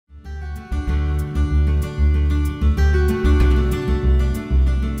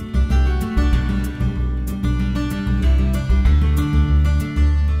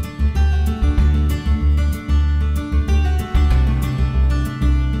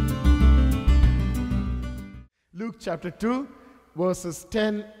Luke chapter 2, verses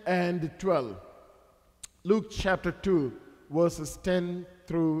 10 and 12. Luke chapter 2, verses 10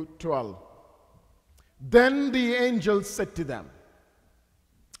 through 12. Then the angel said to them,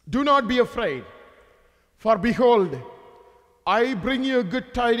 "Do not be afraid, for behold, I bring you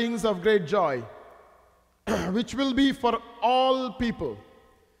good tidings of great joy, which will be for all people.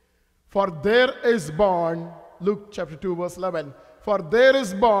 For there is born," Luke chapter 2, verse 11, "for there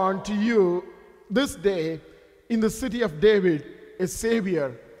is born to you this day in the city of David a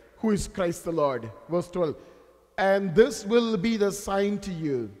Savior, who is Christ the Lord." Verse 12, "And this will be the sign to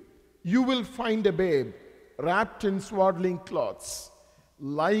you. You will find a babe wrapped in swaddling cloths,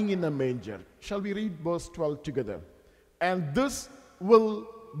 lying in a manger." Shall we read verse 12 together? "And this will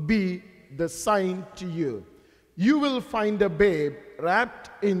be the sign to you. You will find a babe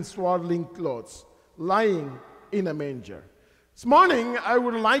wrapped in swaddling clothes, lying in a manger." This morning, I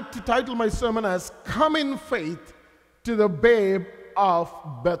would like to title my sermon as "Come in Faith to the Babe of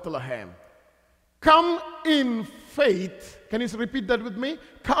Bethlehem." Come in faith. Can you repeat that with me?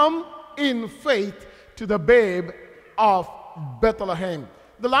 Come in faith to the babe of Bethlehem.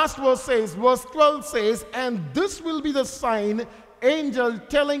 The last verse says, verse 12 says, "And this will be the sign," angel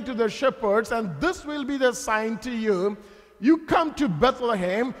telling to the shepherds, "and this will be the sign to you. You come to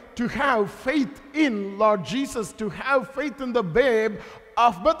Bethlehem to have faith in Lord Jesus, to have faith in the babe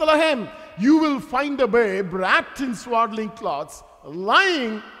of Bethlehem. You will find a babe wrapped in swaddling cloths,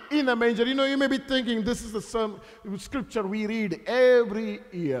 lying in a manger." You know, you may be thinking this is the scripture we read every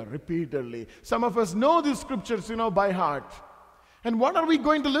year repeatedly. Some of us know these scriptures, by heart. And what are we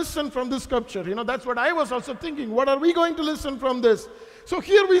going to listen from this scripture? That's what I was also thinking. What are we going to listen from this? So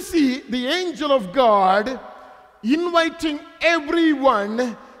here we see the angel of God inviting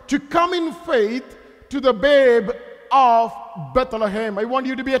everyone to come in faith to the babe of Bethlehem. I want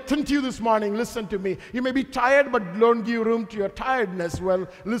you to be attentive this morning. Listen to me. You may be tired, but don't give room to your tiredness while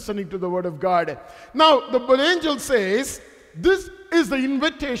listening to the word of God. Now, the angel says, this is the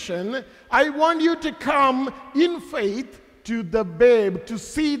invitation. I want you to come in faith to the babe, to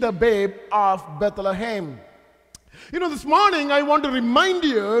see the babe of Bethlehem. This morning I want to remind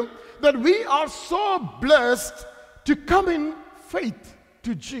you that we are so blessed to come in faith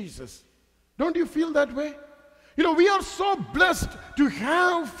to Jesus. Don't you feel that way? We are so blessed to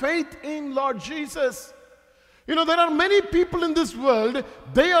have faith in Lord Jesus. There are many people in this world,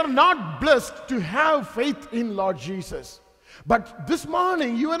 they are not blessed to have faith in Lord Jesus. But this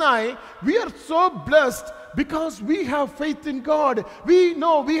morning, you and I, we are so blessed because we have faith in God. We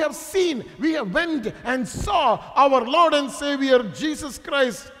know, we have seen, we have went and saw our Lord and Savior, Jesus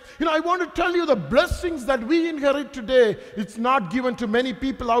Christ. I want to tell you the blessings that we inherit today, it's not given to many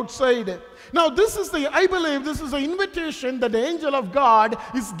people outside. Now, I believe this is the invitation that the angel of God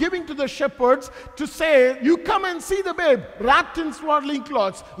is giving to the shepherds to say, you come and see the babe wrapped in swaddling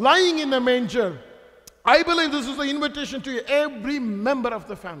cloths, lying in a manger. I believe this is the invitation to every member of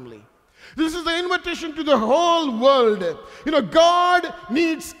the family. This is the invitation to the whole world. God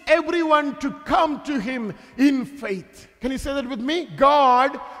needs everyone to come to Him in faith. Can you say that with me?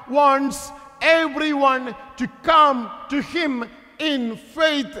 God wants everyone to come to Him in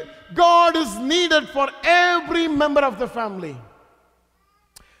faith. God is needed for every member of the family.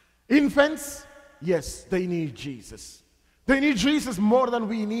 Infants, yes, they need Jesus. They need Jesus more than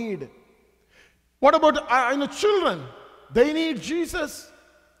we need. What about children? They need Jesus.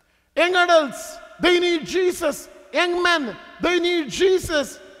 Young adults, they need Jesus. Young men, they need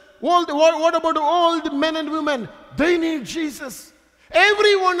Jesus. What about old men and women? They need Jesus.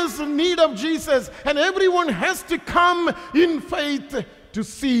 Everyone is in need of Jesus, and everyone has to come in faith to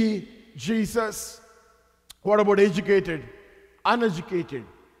see Jesus. What about educated, uneducated,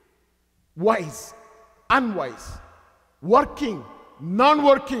 wise, unwise, working,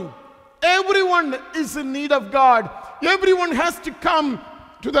 non-working? Everyone is in need of God. Everyone has to come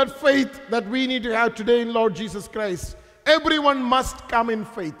to that faith that we need to have today in Lord Jesus Christ. Everyone must come in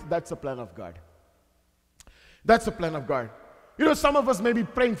faith. That's the plan of God. That's the plan of God. Some of us may be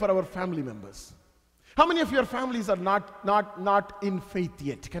praying for our family members. How many of your families are not in faith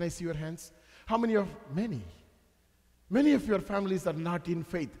yet? Can I see your hands? Many. Many of your families are not in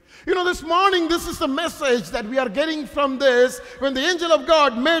faith. This morning, this is the message that we are getting from this. When the angel of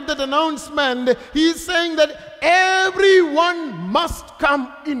God made that announcement, he is saying that everyone must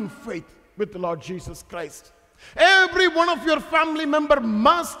come in faith with the Lord Jesus Christ. Every one of your family member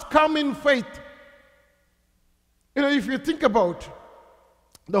must come in faith. If you think about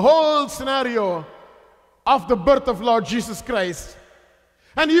the whole scenario of the birth of Lord Jesus Christ,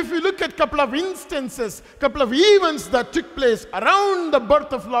 and if you look at a couple of instances, couple of events that took place around the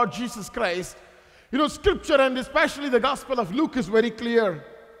birth of Lord Jesus Christ, You know, Scripture and especially the Gospel of Luke is very clear.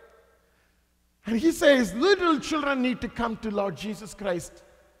 And he says, little children need to come to Lord Jesus Christ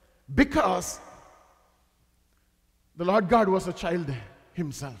because the Lord God was a child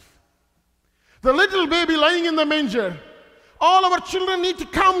himself. The little baby lying in the manger. All our children need to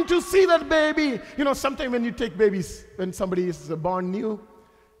come to see that baby. You know, sometimes when you take babies, when somebody is born new,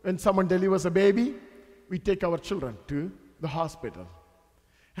 when someone delivers a baby, we take our children to the hospital.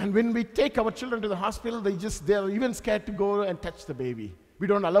 And when we take our children to the hospital, they're even scared to go and touch the baby. We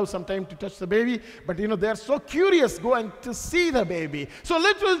don't allow sometimes to touch the baby, but you know, they're so curious going to see the baby. So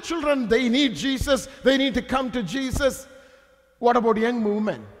little children, they need Jesus. They need to come to Jesus. What about young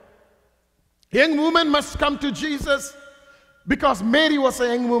women? Young women must come to Jesus because Mary was a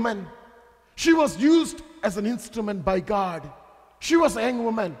young woman. She was used as an instrument by God. She was a young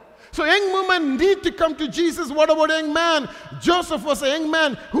woman. So young women need to come to Jesus. What about young man? Joseph was a young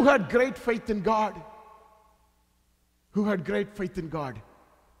man who had great faith in God. Who had great faith in God.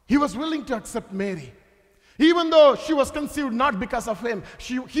 He was willing to accept Mary. Even though she was conceived not because of him,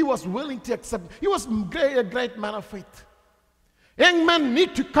 he was willing to accept. He was a great man of faith. Young men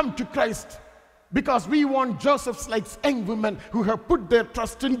need to come to Christ because we want Joseph's like young women who have put their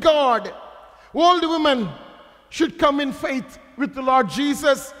trust in God. Old women should come in faith with the Lord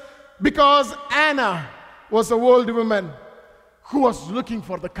Jesus because Anna was an old woman who was looking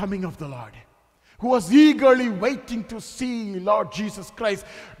for the coming of the Lord, who was eagerly waiting to see Lord Jesus Christ.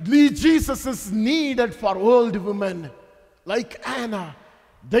 Jesus is needed for old women like Anna.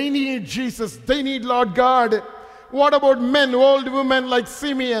 They need Jesus. They need Lord God. What about men, old women like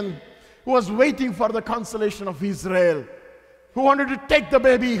Simeon, who was waiting for the consolation of Israel, who wanted to take the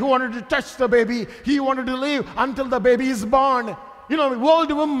baby, who wanted to touch the baby. He wanted to live until the baby is born. You know,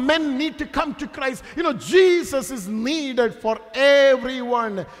 old women need to come to Christ. You know, Jesus is needed for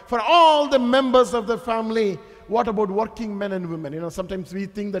everyone, for all the members of the family. What about working men and women? You know, sometimes we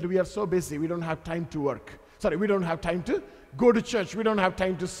think that we are so busy, we don't have time to work. We don't have time to go to church. We don't have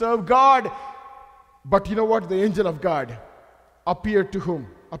time to serve God. But you know what? The angel of God appeared to whom?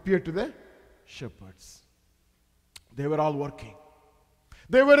 Appeared to the shepherds. They were all working.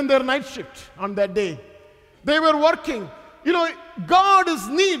 They were in their night shift on that day. They were working. You know, God is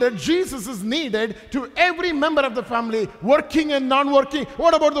needed, Jesus is needed to every member of the family, working and non-working.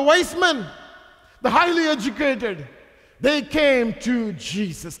 What about the wise men? The highly educated. They came to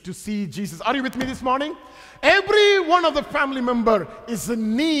Jesus to see Jesus. Are you with me this morning? Every one of the family member is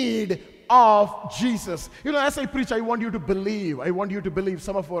in need of Jesus. You know, as I preach, I want you to believe. I want you to believe.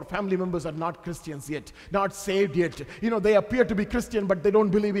 Some of our family members are not Christians yet, not saved yet. You know, they appear to be Christian, but they don't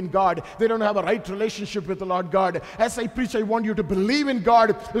believe in God. They don't have a right relationship with the Lord God. As I preach, I want you to believe in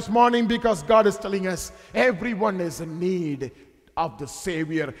God this morning because God is telling us everyone is in need of the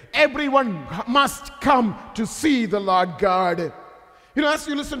Savior. Everyone must come to see the Lord God. You know, as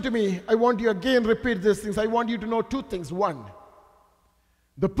you listen to me, I want you again repeat these things. I want you to know two things. One,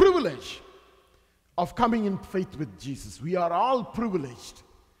 the privilege of coming in faith with Jesus. We are all privileged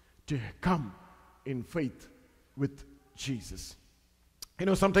to come in faith with Jesus. You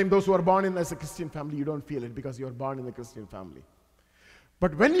know, sometimes those who are born in as a Christian family, you don't feel it because you are born in a Christian family.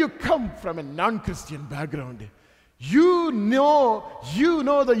 But when you come from a non-Christian background, you know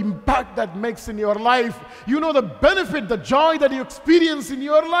the impact that makes in your life. You know the benefit, the joy that you experience in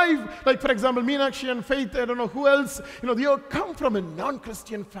your life. Like, for example, Meenakshi and Faith, I don't know who else. You know, they come from a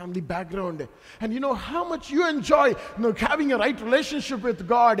non-Christian family background. And you know how much you enjoy, you know, having a right relationship with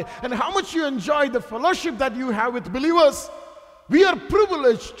God. And how much you enjoy the fellowship that you have with believers. We are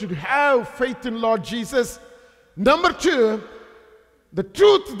privileged to have faith in Lord Jesus. Number two, the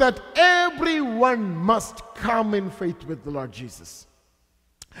truth that everyone must come in faith with the Lord Jesus.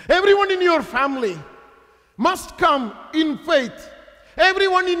 Everyone in your family must come in faith.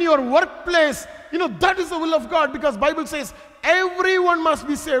 Everyone in your workplace, you know, that is the will of God, because Bible says everyone must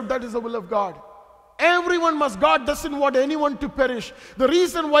be saved. That is the will of God. Everyone must. God doesn't want anyone to perish. The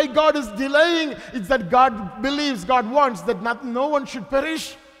reason why God is delaying is that God believes, God wants that no one should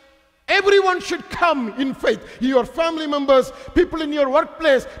perish. Everyone should come in faith. Your family members, people in your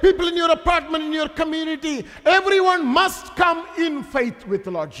workplace, people in your apartment, in your community. Everyone must come in faith with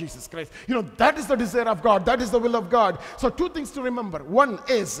the Lord Jesus Christ. You know, that is the desire of God. That is the will of God. So two things to remember. One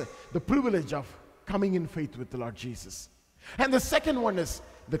is the privilege of coming in faith with the Lord Jesus. And the second one is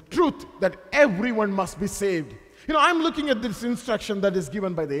the truth that everyone must be saved. You know, I'm looking at this instruction that is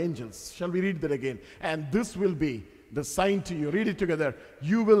given by the angels. Shall we read that again? And this will be the sign to you. Read it together.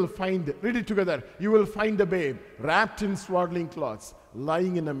 Read it together. You will find a babe wrapped in swaddling cloths,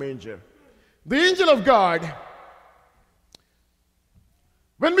 lying in a manger. The angel of God,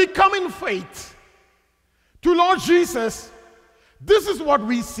 when we come in faith, to Lord Jesus, this is what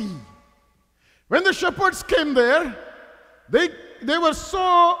we see. When the shepherds came there, they were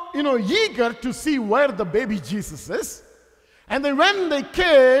so, eager to see where the baby Jesus is. And then when they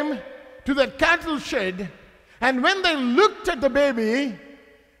came to that cattle shed, and when they looked at the baby,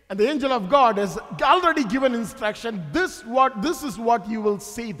 and the angel of God has already given instruction, this is what you will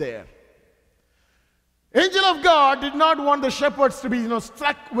see there. Angel of God did not want the shepherds to be,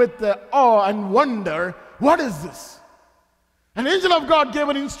 struck with the awe and wonder, what is this? An angel of God gave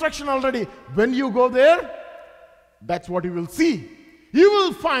an instruction already. When you go there, that's what you will see. You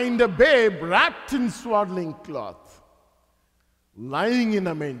will find a babe wrapped in swaddling cloth, lying in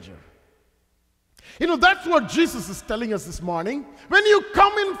a manger. That's what Jesus is telling us this morning. When you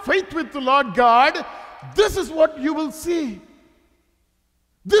come in faith with the Lord God, this is what you will see.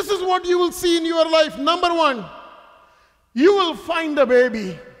 This is what you will see in your life. Number one, you will find a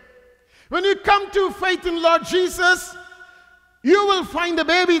baby. When you come to faith in Lord Jesus, you will find a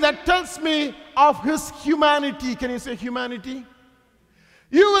baby that tells me of his humanity. Can you say humanity?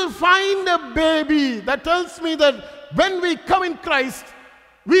 You will find a baby that tells me that when we come in Christ,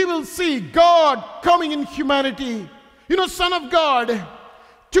 we will see God coming in humanity. Son of God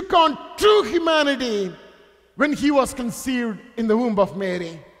took on true humanity when he was conceived in the womb of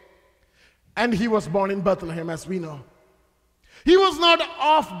Mary. And he was born in Bethlehem, as we know. He was not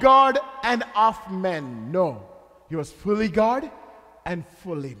of God and of men. No. He was fully God and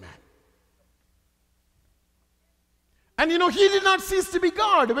fully man. And he did not cease to be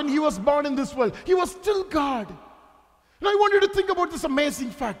God when he was born in this world. He was still God. And I want you to think about this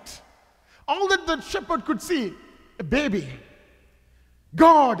amazing fact. All that the shepherd could see, a baby.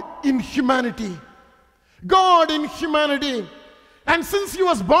 God in humanity. God in humanity. And since he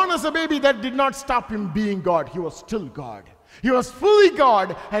was born as a baby, that did not stop him being God. He was still God. He was fully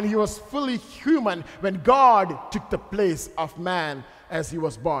God and he was fully human when God took the place of man as he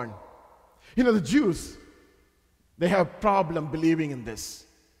was born. The Jews, they have a problem believing in this.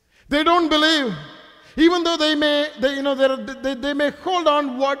 They don't believe. Even though they may hold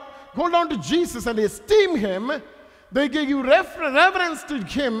on to Jesus and esteem him, they give reverence to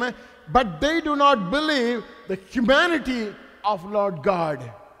him, but they do not believe the humanity of Lord God.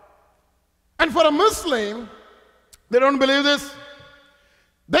 And for a Muslim, they don't believe this.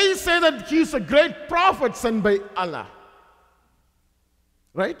 They say that he's a great prophet sent by Allah.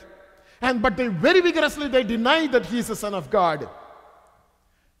 Right? But they very vigorously deny that he's a son of God.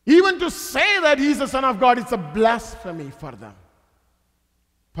 Even to say that he's a son of God, it's a blasphemy for them.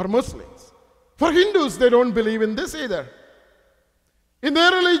 For Muslims. For Hindus, they don't believe in this either. In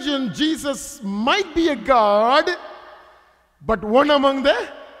their religion, Jesus might be a God, but one among the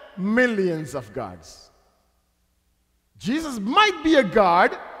millions of gods. Jesus might be a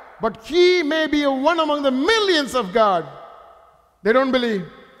God, but he may be one among the millions of God. They don't believe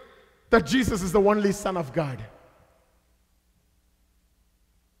that Jesus is the only Son of God.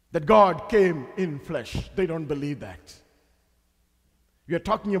 That God came in flesh. They don't believe that. We are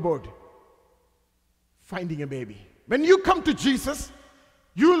talking about finding a baby. When you come to Jesus,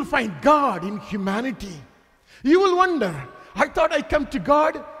 you will find God in humanity. You will wonder, I thought I come to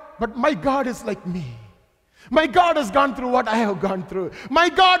God, but my God is like me. My God has gone through what I have gone through. My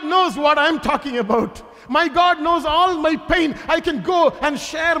God knows what I'm talking about. My God knows all my pain. I can go and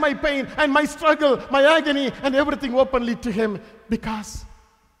share my pain and my struggle, my agony, and everything openly to him because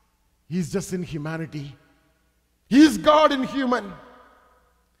he's just in humanity. He is God in human.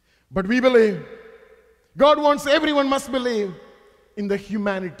 But we believe, God wants everyone must believe in the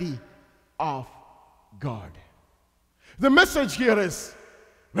humanity of God. The message here is,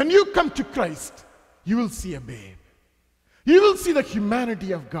 when you come to Christ, you will see a babe. You will see the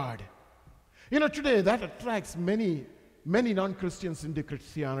humanity of God. Today that attracts many non-Christians into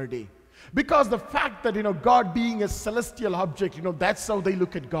Christianity. Because the fact that, God being a celestial object, that's how they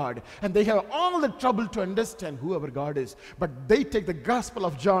look at God. And they have all the trouble to understand whoever God is. But they take the Gospel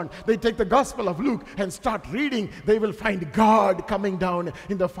of John, they take the Gospel of Luke and start reading. They will find God coming down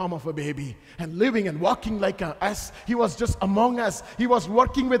in the form of a baby and living and walking like us. He was just among us. He was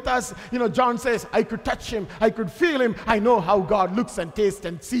working with us. John says, I could touch him. I could feel him. I know how God looks and tastes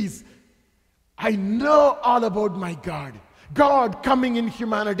and sees. I know all about my God. God coming in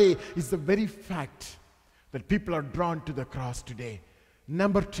humanity is the very fact that people are drawn to the cross today.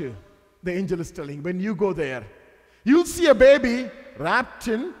 Number two, the angel is telling, when you go there, you'll see a baby wrapped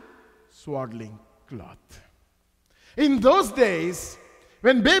in swaddling cloth. In those days,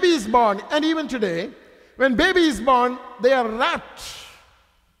 when baby is born, and even today, when baby is born, they are wrapped.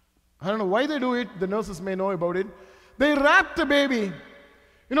 I don't know why they do it. The nurses may know about it. They wrap the baby.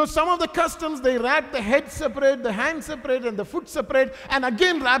 You know, some of the customs, they wrap the head separate, the hand separate, and the foot separate, and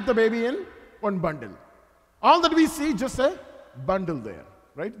again wrap the baby in one bundle. All that we see, just a bundle there,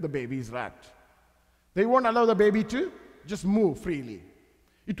 right? The baby is wrapped. They won't allow the baby to just move freely.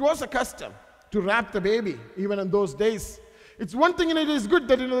 It was a custom to wrap the baby, even in those days. It's one thing, and it is good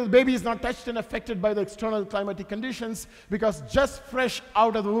that the baby is not touched and affected by the external climatic conditions, because just fresh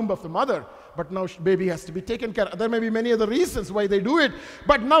out of the womb of the mother. But now baby has to be taken care of. There may be many other reasons why they do it.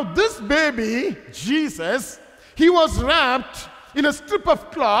 But now this baby, Jesus, he was wrapped in a strip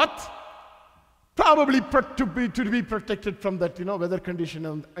of cloth, probably to be protected from that, weather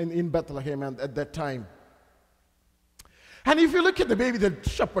condition in Bethlehem and at that time. And if you look at the baby, the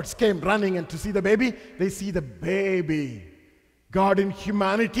shepherds came running, and to see the baby, they see the baby, God in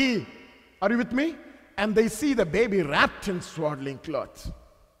humanity. Are you with me? And they see the baby wrapped in swaddling cloth.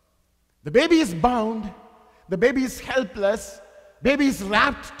 The baby is bound. The baby is helpless. Baby is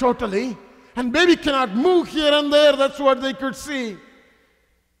wrapped totally. And baby cannot move here and there. That's what they could see.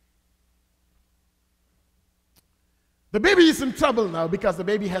 The baby is in trouble now because the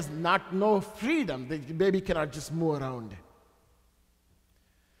baby has no freedom. The baby cannot just move around.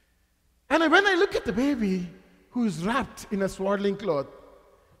 And when I look at the baby who is wrapped in a swaddling cloth,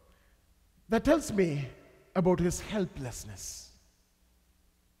 that tells me about his helplessness.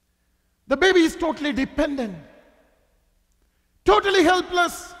 The baby is totally dependent, totally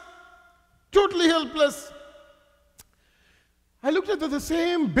helpless, totally helpless. I looked at the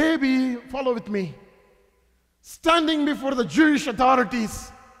same baby, follow with me, standing before the Jewish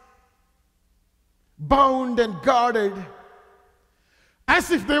authorities, bound and guarded,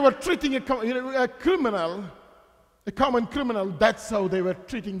 as if they were treating a criminal, a common criminal. That's how they were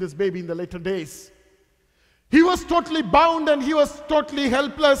treating this baby in the later days. He was totally bound and he was totally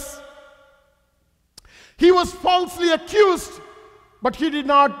helpless. He was falsely accused, but he did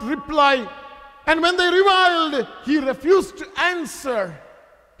not reply. And when they reviled, he refused to answer.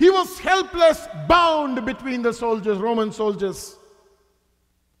 He was helpless, bound between the soldiers, Roman soldiers.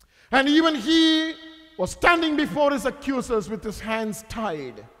 And even he was standing before his accusers with his hands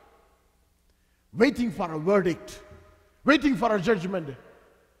tied, waiting for a verdict, waiting for a judgment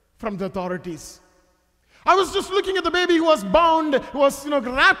from the authorities. I was just looking at the baby who was bound, who was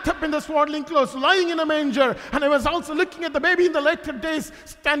wrapped up in the swaddling clothes, lying in a manger. And I was also looking at the baby in the later days,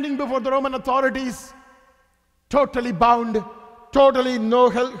 standing before the Roman authorities, totally bound, totally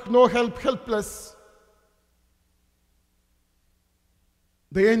no help, helpless.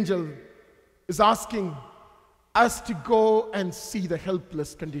 The angel is asking us to go and see the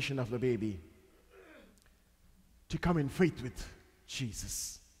helpless condition of the baby, to come in faith with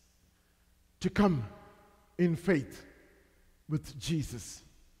Jesus, to come in faith with Jesus.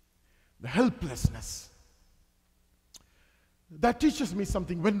 The helplessness. That teaches me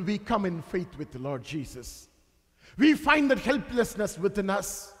something. When we come in faith with the Lord Jesus, we find that helplessness within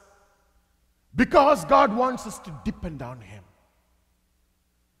us because God wants us to depend on Him.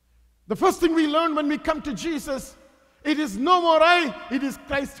 The first thing we learn when we come to Jesus, it is no more I, it is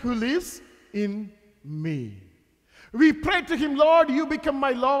Christ who lives in me. We pray to Him, Lord, you become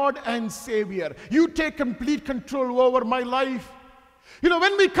my Lord and Savior. You take complete control over my life.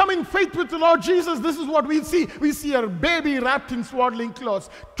 When we come in faith with the Lord Jesus, this is what we see. We see a baby wrapped in swaddling clothes,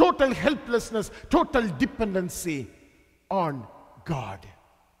 total helplessness, total dependency on God.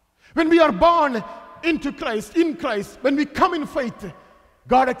 When we are born into Christ, in Christ, when we come in faith,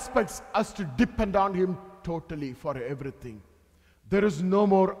 God expects us to depend on Him totally for everything. There is no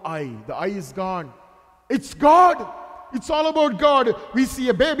more I. The I is gone. It's God. It's all about God. We see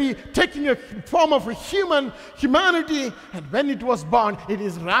a baby taking a form of a humanity, and when it was born, it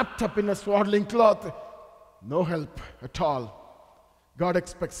is wrapped up in a swaddling cloth. No help at all. God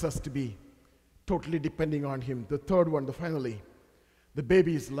expects us to be totally depending on Him. The third one, finally, the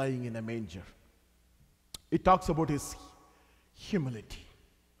baby is lying in a manger. It talks about His humility.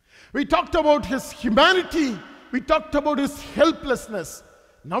 We talked about His humanity. We talked about His helplessness.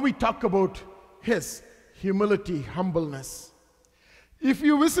 Now we talk about His humility, humbleness. If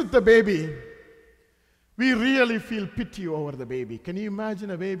you visit the baby, we really feel pity over the baby. Can you imagine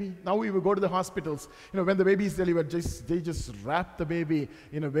a baby? Now we will go to the hospitals. When the baby is delivered, they just wrap the baby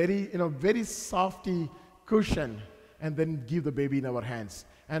in a very softy cushion and then give the baby in our hands.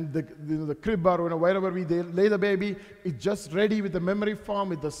 And the crib or wherever we lay the baby, it's just ready with the memory foam,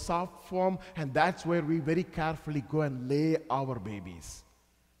 with the soft foam, and that's where we very carefully go and lay our babies.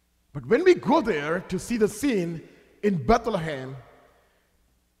 But when we go there to see the scene in Bethlehem,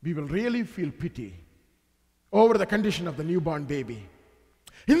 we will really feel pity over the condition of the newborn baby.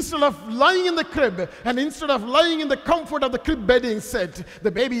 Instead of lying in the crib and instead of lying in the comfort of the crib bedding set,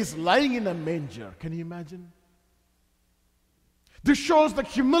 the baby is lying in a manger. Can you imagine? This shows the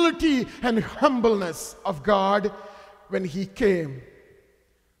humility and humbleness of God when He came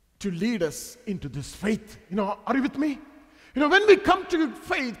to lead us into this faith. Are you with me? When we come to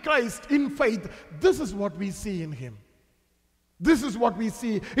faith, Christ in faith, this is what we see in Him. This is what we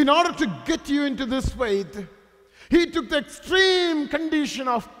see. In order to get you into this faith, He took the extreme condition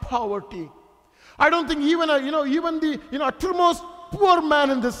of poverty. I don't think even the uttermost poor man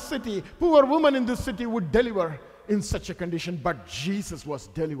in this city, poor woman in this city would deliver in such a condition. But Jesus was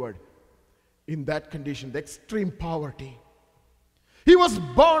delivered in that condition, the extreme poverty. He was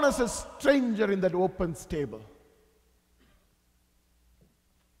born as a stranger in that open stable.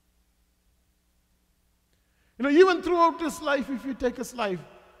 Even throughout his life, if you take his life,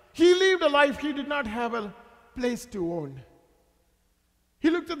 he lived a life he did not have a place to own. He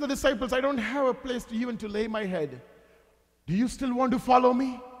looked at the disciples, I don't have a place even to lay my head. Do you still want to follow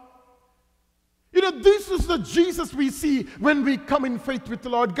me? This is the Jesus we see when we come in faith with the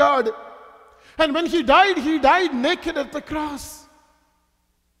Lord God. And when He died naked at the cross.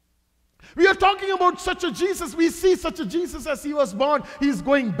 We are talking about such a Jesus. We see such a Jesus as He was born. He is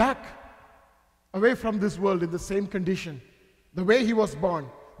going back away from this world in the same condition. The way He was born,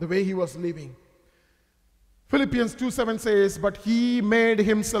 the way He was living. Philippians 2:7 says, but He made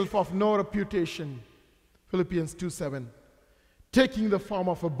Himself of no reputation. Philippians 2:7. Taking the form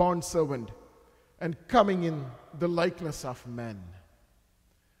of a bondservant and coming in the likeness of men.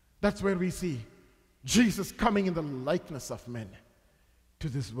 That's where we see Jesus coming in the likeness of men to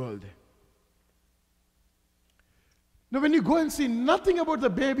this world. Now when you go and see, nothing about the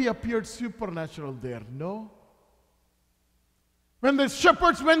baby appeared supernatural there. No. When the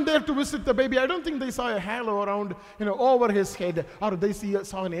shepherds went there to visit the baby, I don't think they saw a halo around, over his head, or they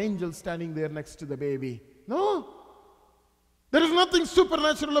saw an angel standing there next to the baby. No. There is nothing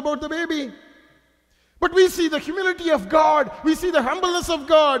supernatural about the baby. But we see the humility of God. We see the humbleness of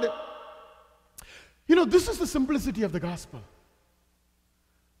God. This is the simplicity of the gospel.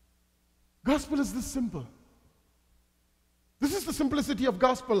 Gospel is this simple. This is the simplicity of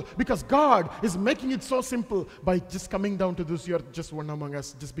gospel, because God is making it so simple by just coming down to this earth, just one among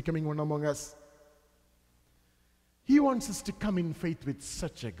us, just becoming one among us. He wants us to come in faith with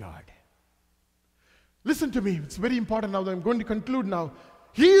such a God. Listen to me, it's very important now that I'm going to conclude now.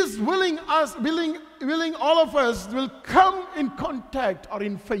 He is willing all of us will come in contact or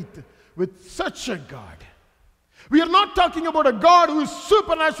in faith with such a God. We are not talking about a God who is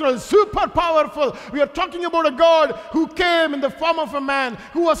supernatural, super powerful. We are talking about a God who came in the form of a man,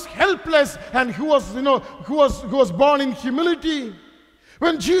 who was helpless and who was born in humility.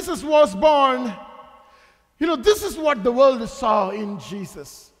 When Jesus was born, this is what the world saw in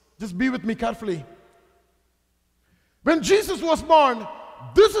Jesus. Just be with me carefully. When Jesus was born,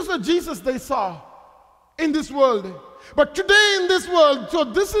 this is the Jesus they saw in this world. But today in this world, so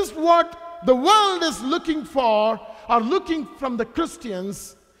this is what the world is looking for, or looking from the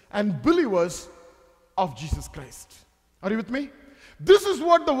Christians and believers of Jesus Christ. Are you with me? This is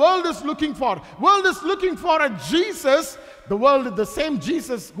what the world is looking for. World is looking for a Jesus, the same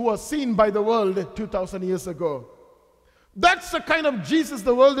Jesus who was seen by the world 2,000 years ago. That's the kind of Jesus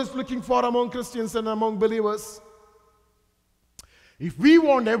the world is looking for among Christians and among believers. If we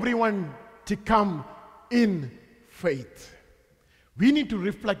want everyone to come in faith, we need to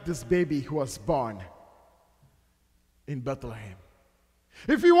reflect this baby who was born in Bethlehem.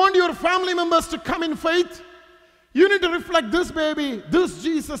 If you want your family members to come in faith, you need to reflect this baby, this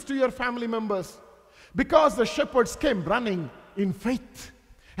Jesus to your family members. Because the shepherds came running in faith.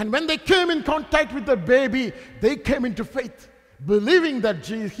 And when they came in contact with the baby, they came into faith, believing that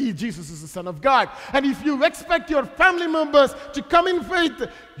Jesus is the Son of God. And if you expect your family members to come in faith,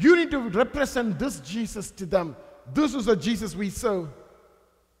 you need to represent this Jesus to them. This is the Jesus we serve.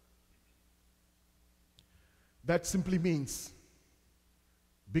 That simply means,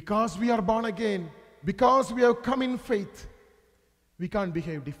 because we are born again, because we have come in faith, we can't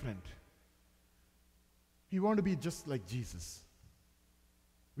behave different. We want to be just like Jesus.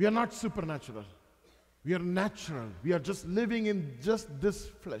 We are not supernatural. We are natural. We are just living in just this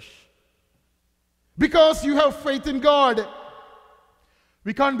flesh. Because you have faith in God,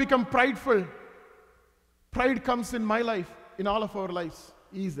 we can't become prideful. Pride comes in my life, in all of our lives,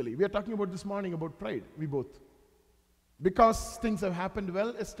 easily. We are talking about this morning about pride, we both. Because things have happened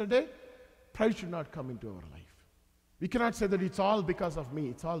well yesterday, pride should not come into our life. We cannot say that it's all because of me,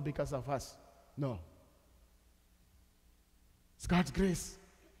 it's all because of us. No. It's God's grace.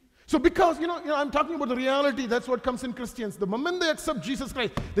 So because, I'm talking about the reality, that's what comes in Christians. The moment they accept Jesus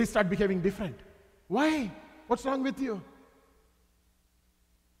Christ, they start behaving different. Why? What's wrong with you?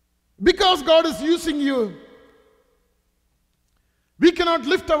 Because God is using you. We cannot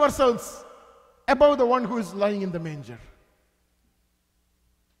lift ourselves above the one who is lying in the manger.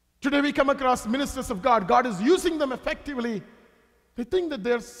 Today we come across ministers of God. God is using them effectively. They think that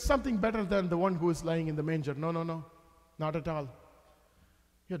there's something better than the one who is lying in the manger. No, not at all.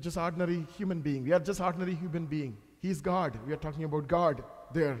 You're just ordinary human being. We are just ordinary human being. He's God. We are talking about God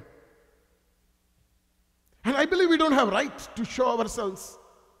there. And I believe we don't have right to show ourselves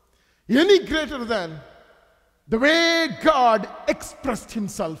any greater than the way God expressed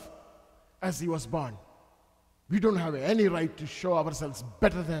himself as he was born. We don't have any right to show ourselves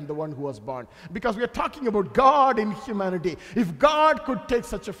better than the one who was born, because we are talking about God in humanity. If God could take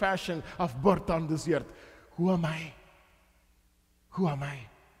such a fashion of birth on this earth, who am I? Who am I?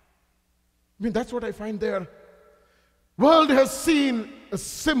 I mean, that's what I find there. World has seen a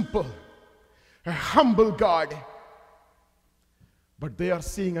simple, a humble God, but they are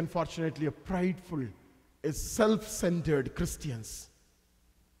seeing, unfortunately, a prideful, a self-centered Christians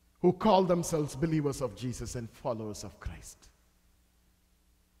who call themselves believers of Jesus and followers of Christ.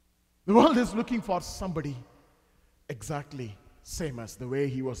 The world is looking for somebody exactly same as the way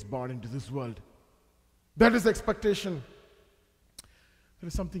he was born into this world. That is expectation. There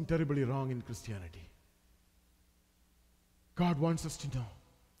is something terribly wrong in Christianity. God wants us to know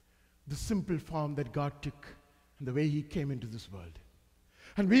the simple form that God took and the way he came into this world.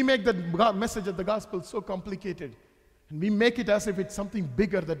 And we make the message of the gospel so complicated. And we make it as if it's something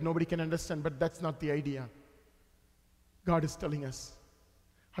bigger that nobody can understand, but that's not the idea. God is telling us,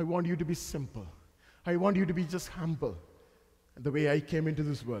 I want you to be simple. I want you to be just humble. The way I came into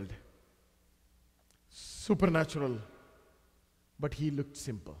this world. Supernatural, but he looked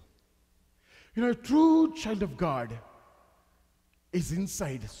simple. A true child of God is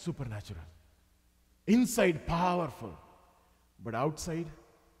inside supernatural. Inside powerful, but outside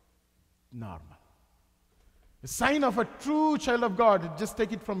normal. The sign of a true child of God, just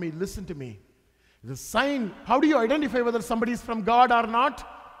take it from me, listen to me. The sign, how do you identify whether somebody is from God or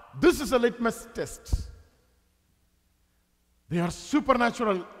not? This is a litmus test. They are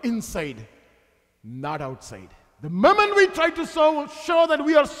supernatural inside, not outside. The moment we try to show that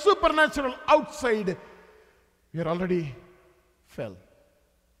we are supernatural outside, we are already fell.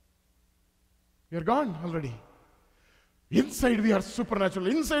 We are gone already. Inside we are supernatural.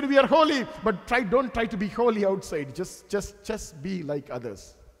 Inside we are holy. But don't try to be holy outside. Just be like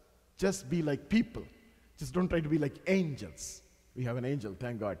others. Just be like people. Just don't try to be like angels. We have an angel,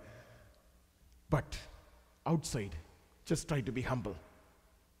 thank God. But outside, just try to be humble.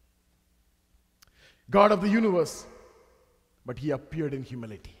 God of the universe, but he appeared in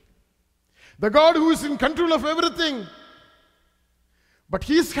humility. The God who is in control of everything, but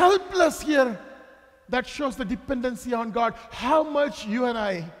he is helpless here. That shows the dependency on God. How much you and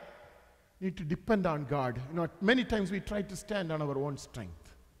I need to depend on God. Many times we try to stand on our own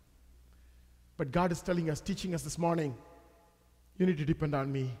strength. But God is telling us, teaching us this morning, you need to depend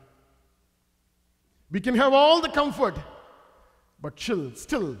on me. We can have all the comfort, but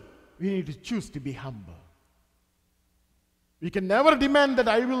still, we need to choose to be humble. We can never demand that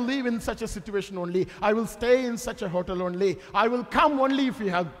I will live in such a situation only. I will stay in such a hotel only. I will come only if we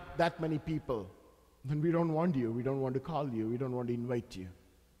have that many people. Then we don't want you. We don't want to call you. We don't want to invite you.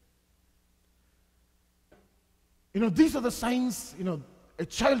 These are the signs, a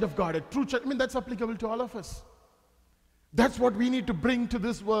child of God, a true child. That's applicable to all of us. That's what we need to bring to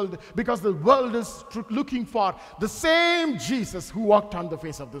this world, because the world is looking for the same Jesus who walked on the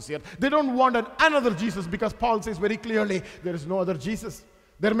face of this earth. They don't want another Jesus, because Paul says very clearly, there is no other Jesus.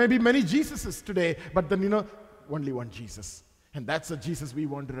 There may be many Jesuses today, but then, only one Jesus. And that's the Jesus we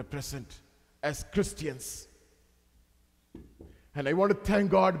want to represent as Christians. And I want to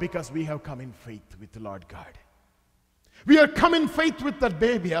thank God because we have come in faith with the Lord God. We are come in faith with that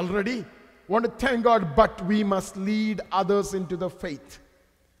baby already. Want to thank God, but we must lead others into the faith.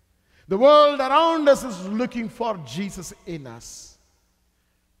 The world around us is looking for Jesus in us.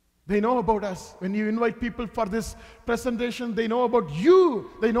 They know about us. When you invite people for this presentation, they know about you.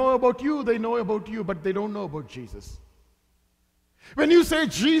 They know about you. They know about you, but they don't know about Jesus. When you say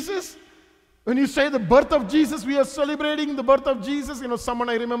Jesus, when you say the birth of Jesus, we are celebrating the birth of Jesus. Someone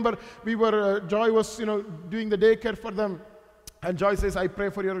I remember, Joy was, doing the daycare for them. And Joy says, I pray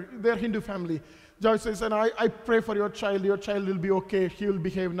for their Hindu family. Joy says, and I pray for your child will be okay. He will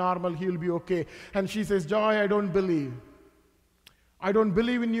behave normal, he will be okay. And she says, Joy, I don't believe. I don't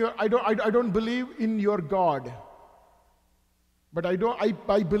believe in I don't believe in your God. But I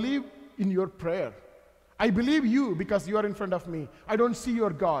believe in your prayer. I believe you because you are in front of me. I don't see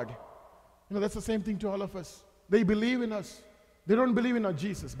your God. That's the same thing to all of us. They believe in us. They don't believe in our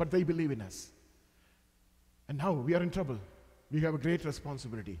Jesus, but they believe in us. And now we are in trouble. We have a great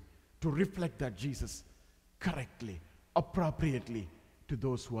responsibility to reflect that Jesus correctly, appropriately to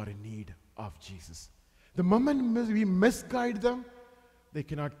those who are in need of Jesus. The moment we misguide them, they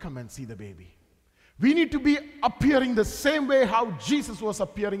cannot come and see the baby. We need to be appearing the same way how Jesus was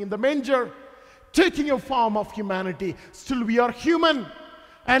appearing in the manger, taking a form of humanity. Still we are human,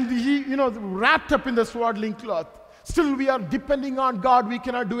 and he, wrapped up in the swaddling cloth. Still we are depending on God. We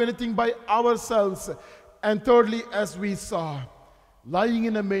cannot do anything by ourselves. And thirdly, as we saw, lying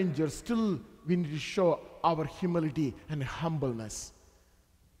in a manger, still we need to show our humility and humbleness.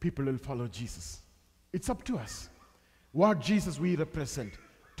 People will follow Jesus. It's up to us. What Jesus we represent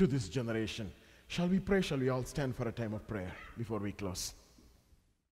to this generation. Shall we pray? Shall we all stand for a time of prayer before we close?